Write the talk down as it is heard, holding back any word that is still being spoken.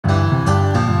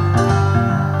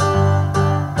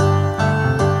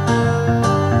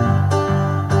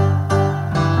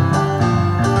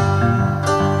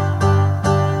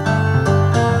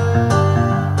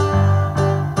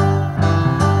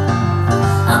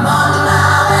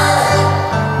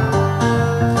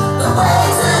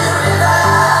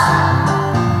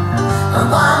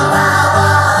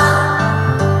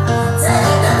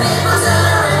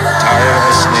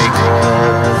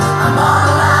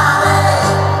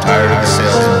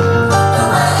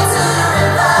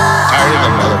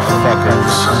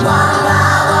motherfuckers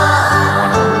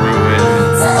wanna ruin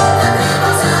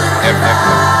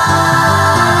everything.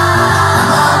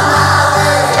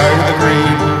 Tired of the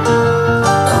greed,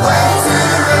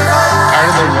 tired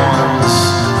of the ones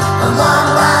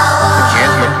who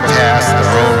can't look past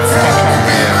their own fucking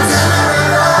whims.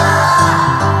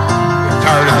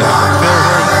 Tired of the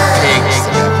filthy pigs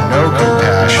that have no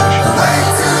compassion.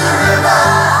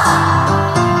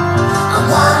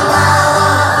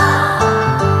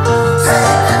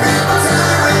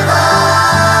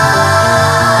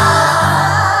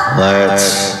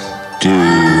 Let's do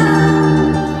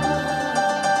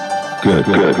good.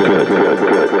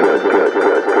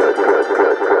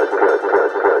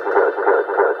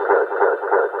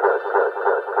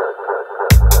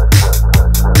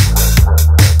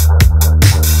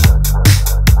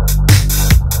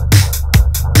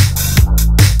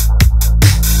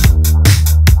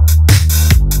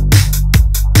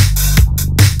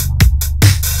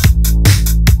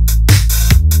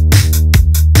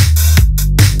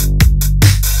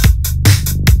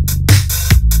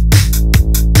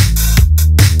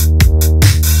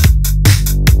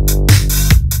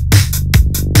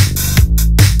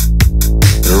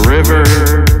 The river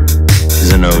is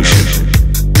an ocean.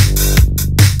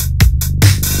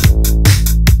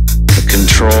 The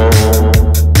control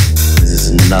is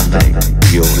nothing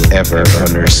you'll ever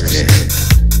understand.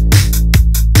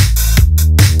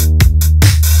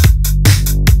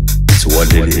 It's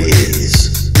what it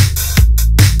is.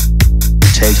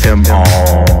 Take them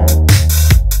all.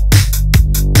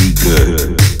 Be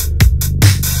good.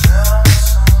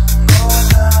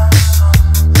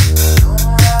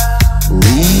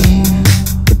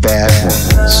 Bad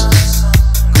ones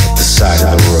at the side of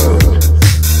the road.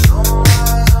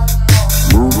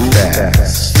 Move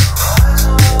fast.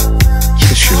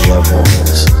 Kiss your loved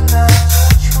ones.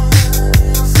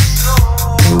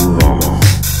 Move on.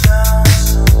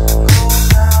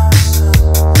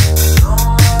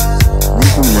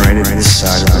 Leave them right at the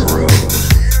side of the road.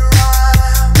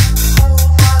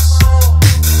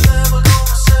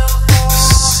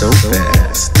 So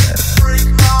fast that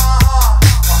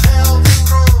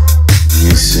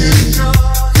you sing.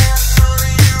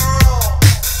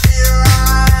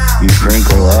 You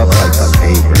crinkle up like a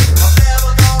paper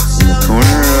in the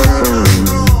corner of the room.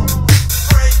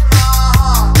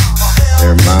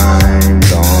 Their minds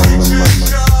on the money.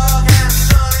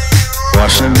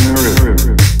 Washing the river,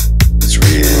 it's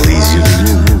real easy to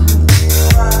do.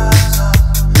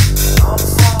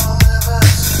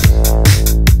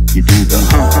 You do the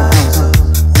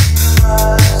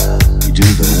you do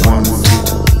the 1, 2.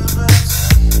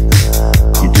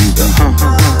 You do the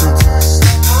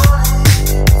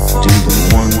do the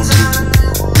 1, 2.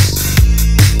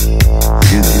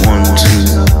 Do the 1, 2.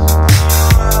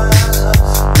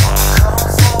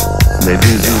 They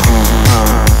do the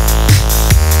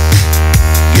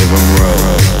give them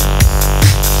road.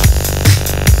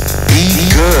 Be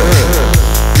good.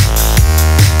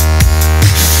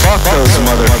 Fuck those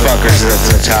motherfuckers at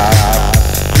the top.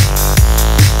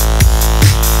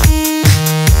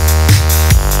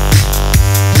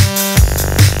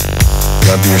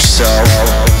 Love yourself.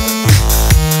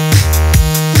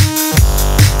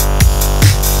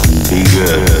 Be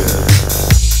good.